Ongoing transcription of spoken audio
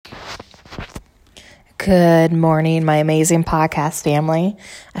Good morning, my amazing podcast family.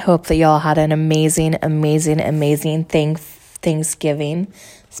 I hope that y'all had an amazing Thanksgiving,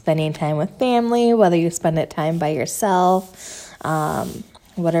 spending time with family, whether you spend it time by yourself,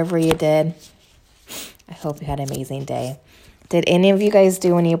 whatever you did. I hope you had an amazing day. Did any of you guys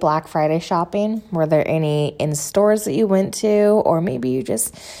do any Black Friday shopping? Were there any in stores that you went to? Or maybe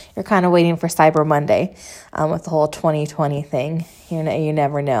you're kind of waiting for Cyber Monday with the whole 2020 thing. You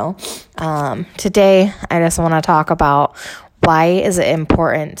never know. Today, I just want to talk about why is it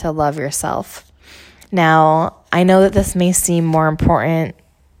important to love yourself. Now, I know that this may seem more important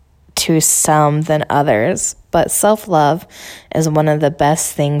to some than others, but self-love is one of the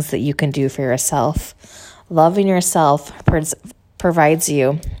best things that you can do for yourself. Loving yourself provides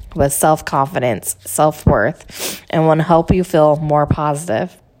you with self-confidence, self-worth, and will help you feel more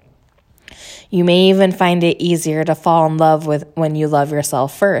positive. You may even find it easier to fall in love with when you love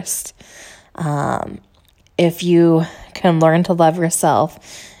yourself first. If you can learn to love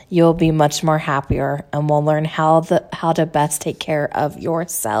yourself, you'll be much more happier and will learn how to best take care of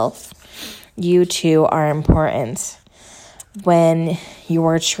yourself. You too are important. When you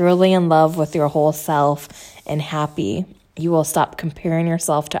are truly in love with your whole self and happy, you will stop comparing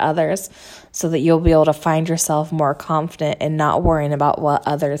yourself to others so that you'll be able to find yourself more confident and not worrying about what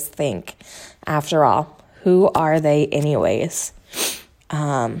others think. After all, who are they anyways?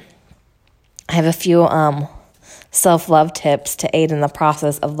 I have a few self-love tips to aid in the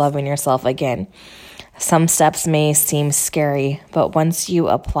process of loving yourself again. Some steps may seem scary, but once you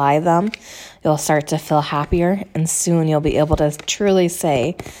apply them, you'll start to feel happier, and soon you'll be able to truly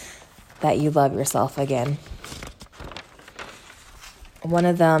say that you love yourself again. One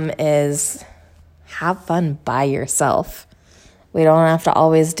of them is have fun by yourself. We don't have to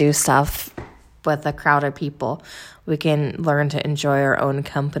always do stuff with a crowd of people. We can learn to enjoy our own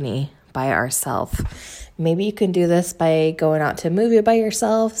company by ourselves. Maybe you can do this by going out to a movie by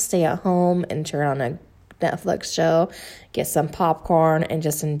yourself, stay at home and turn on a Netflix show, get some popcorn, and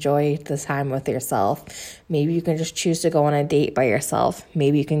just enjoy the time with yourself. Maybe you can just choose to go on a date by yourself.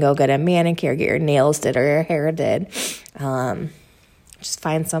 Maybe you can go get a manicure, get your nails did or your hair did. Just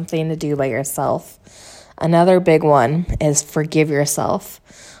find something to do by yourself. Another big one is forgive yourself.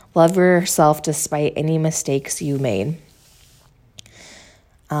 Love yourself despite any mistakes you made.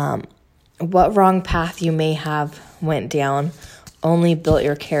 What wrong path you may have went down only built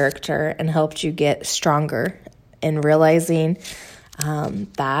your character and helped you get stronger. And realizing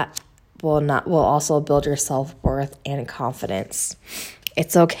that will also build your self-worth and confidence.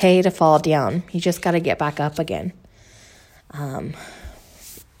 It's okay to fall down. You just got to get back up again.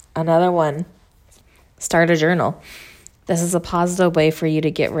 Another one, start a journal. This is a positive way for you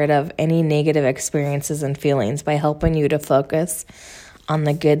to get rid of any negative experiences and feelings by helping you to focus on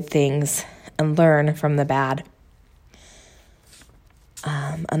the good things and learn from the bad.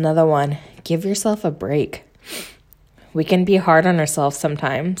 Another one, give yourself a break. We can be hard on ourselves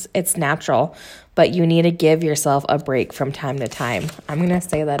sometimes. It's natural, but you need to give yourself a break from time to time. I'm going to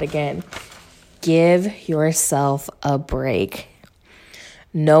say that again. Give yourself a break.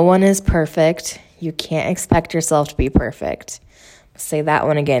 No one is perfect. You can't expect yourself to be perfect. Say that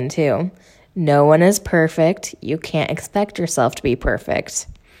one again too. No one is perfect. You can't expect yourself to be perfect.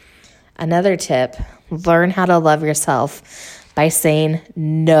 Another tip, learn how to love yourself by saying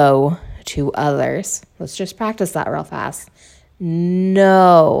no to others. Let's just practice that real fast.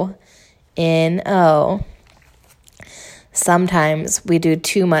 No. N-O. Sometimes we do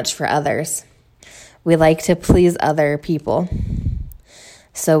too much for others. We like to please other people.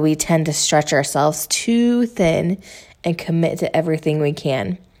 So we tend to stretch ourselves too thin and commit to everything we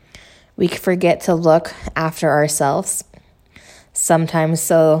can. We forget to look after ourselves sometimes,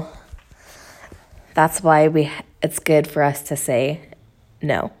 so that's why it's good for us to say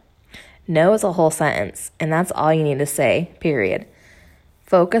no. No is a whole sentence, and that's all you need to say, period.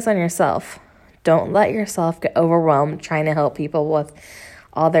 Focus on yourself. Don't let yourself get overwhelmed trying to help people with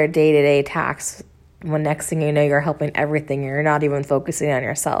all their day-to-day tasks when next thing you know, you're helping everything. You're not even focusing on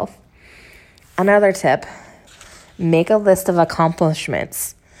yourself. Another tip, make a list of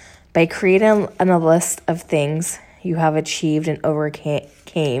accomplishments. By creating a list of things you have achieved and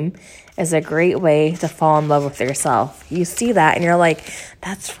overcame is a great way to fall in love with yourself. You see that and you're like,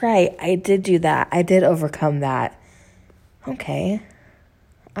 that's right, I did do that. I did overcome that. Okay,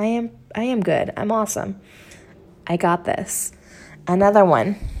 I am good. I'm awesome. I got this. Another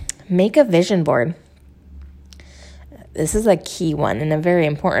one, make a vision board. This is a key one and a very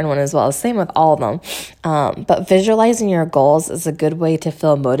important one as well. Same with all of them. But visualizing your goals is a good way to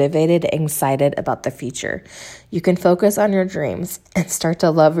feel motivated and excited about the future. You can focus on your dreams and start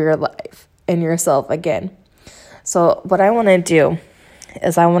to love your life in yourself again. So what I want to do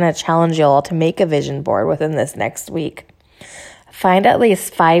is I want to challenge you all to make a vision board within this next week. Find at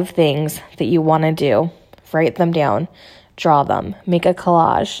least 5 things that you want to do. Write them down. Draw them. Make a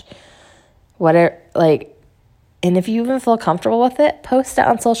collage. And if you even feel comfortable with it, post it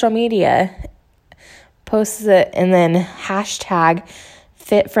on social media. Post it and then hashtag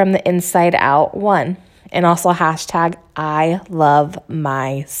Fit From The Inside Out 1. And also hashtag I love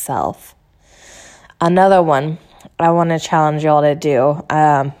myself. Another one I want to challenge y'all to do,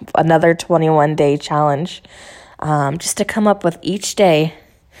 another 21-day challenge, just to come up with each day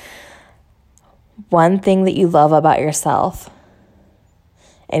one thing that you love about yourself.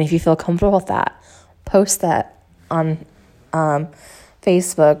 And if you feel comfortable with that, post that on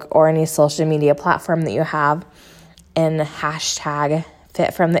Facebook or any social media platform that you have, and hashtag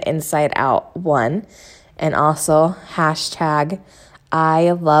Fit From The Inside Out 1, and also hashtag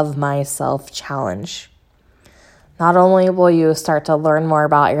I love myself challenge. Not only will you start to learn more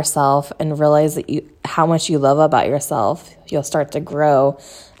about yourself and realize how much you love about yourself, you'll start to grow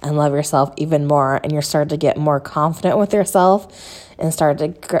and love yourself even more, and you'll start to get more confident with yourself and start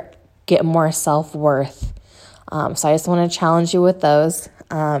to get more self-worth. So I just want to challenge you with those.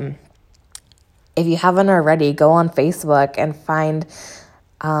 If you haven't already, go on Facebook and find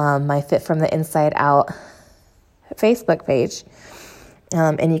my Fit From The Inside Out Facebook page.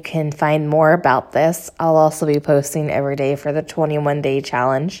 And you can find more about this. I'll also be posting every day for the 21-day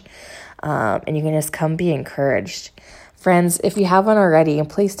challenge. And you can just come be encouraged. Friends, if you haven't already,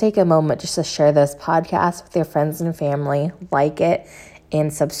 please take a moment just to share this podcast with your friends and family, like it,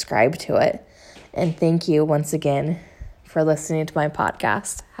 and subscribe to it. And thank you once again for listening to my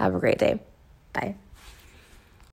podcast. Have a great day. Bye.